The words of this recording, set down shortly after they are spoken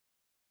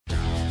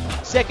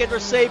Second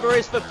receiver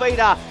is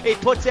Fafita. He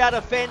puts out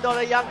a fend on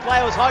a young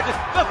player who's hiding.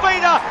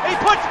 Fafita, he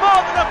puts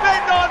more than a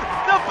fend on.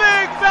 The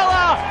big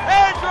fella,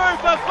 Andrew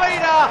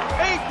Fafita.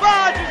 He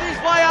barges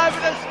his way over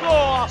to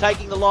score.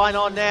 Taking the line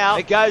on now.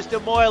 It goes to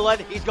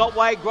Moylan. He's got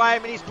Wade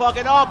Graham in his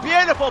pocket. Oh,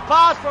 beautiful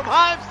pass from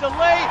Holmes to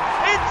Lee.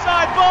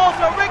 Inside ball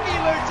to Ricky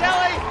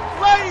Lutelli.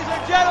 Ladies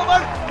and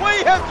gentlemen,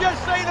 we have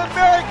just seen a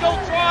miracle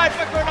try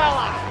for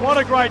Cronulla. What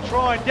a great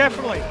try,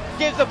 definitely.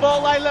 Gives the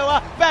ball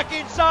Leilua back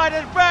inside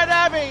and Brad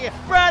Abbey.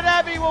 Brad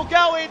Abbey will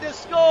go in to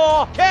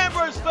score.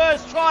 Canberra's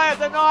first try of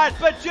the night.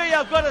 But gee,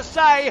 I've got to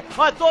say,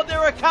 I thought there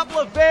were a couple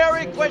of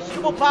very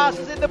questionable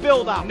passes in the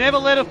build-up. Never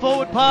let a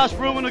forward pass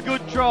ruin a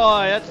good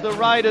try. That's the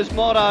Raiders'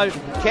 motto.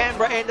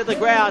 Canberra end of the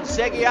ground.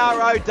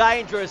 Seguiaro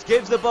dangerous.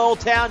 Gives the ball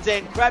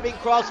Townsend. Crabbing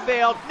cross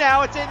field.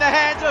 Now it's in the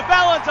hands of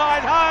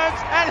Valentine Holmes.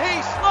 And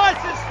he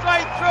slices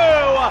straight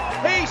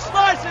through. He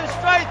slices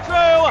straight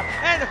through.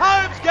 And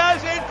Holmes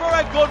goes in for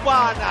a good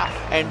one.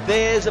 And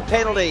there's a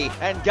penalty.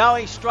 And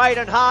going straight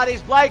and hard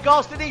is Blake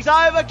Austin. He's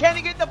over. Can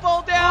he get the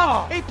ball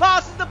down? He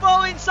passes the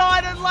ball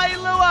inside and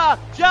Leilua.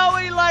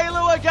 Joey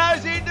Leilua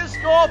goes in to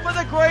score for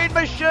the Green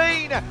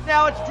Machine.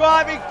 Now it's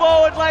driving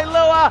forward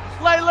Leilua.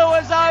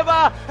 Leilua's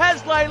over.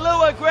 Has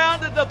Leilua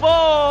grounded the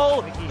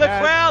ball? The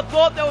crowd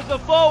thought there was a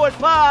forward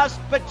pass,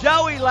 but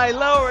Joey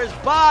Leilua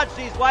has barged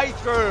his way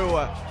through.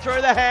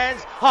 Through the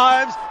hands,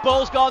 Holmes,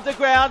 ball's gone to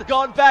ground,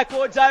 gone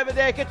backwards over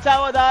there.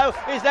 Katoa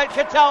though, is that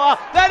Katoa?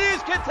 That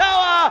is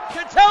Katoa!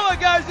 Katoa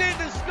goes in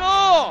to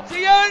score!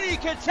 Sione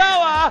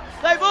Katoa,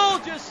 they've all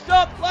just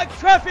stopped like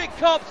traffic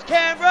cops,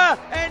 Canberra,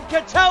 and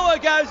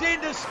Katoa goes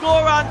in to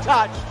score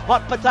untouched.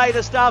 Hot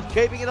potato stuff,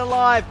 keeping it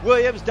alive.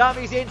 Williams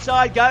dummies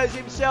inside, goes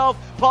himself,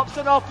 pops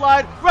an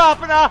offload.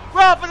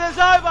 Rapana's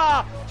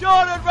over!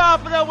 Jordan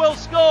Rapana will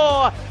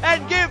score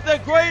and give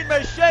the Green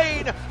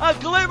Machine a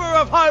glimmer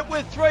of hope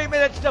with 3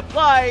 minutes to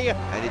play.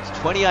 And it's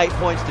 28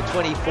 points to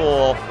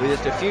 24 with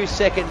just a few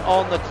seconds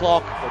on the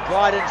clock. The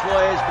Bryden's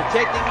lawyers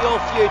protecting your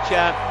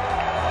future.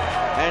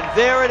 And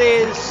there it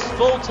is,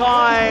 full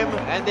time,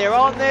 and they're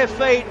on their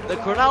feet. The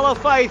Cronulla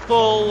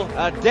faithful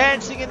are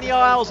dancing in the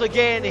aisles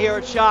again here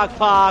at Shark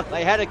Park.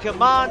 They had a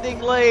commanding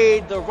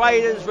lead. The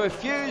Raiders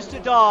refused to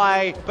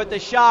die, but the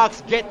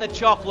Sharks get the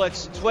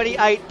chocolates,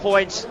 28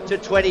 points to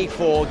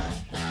 24.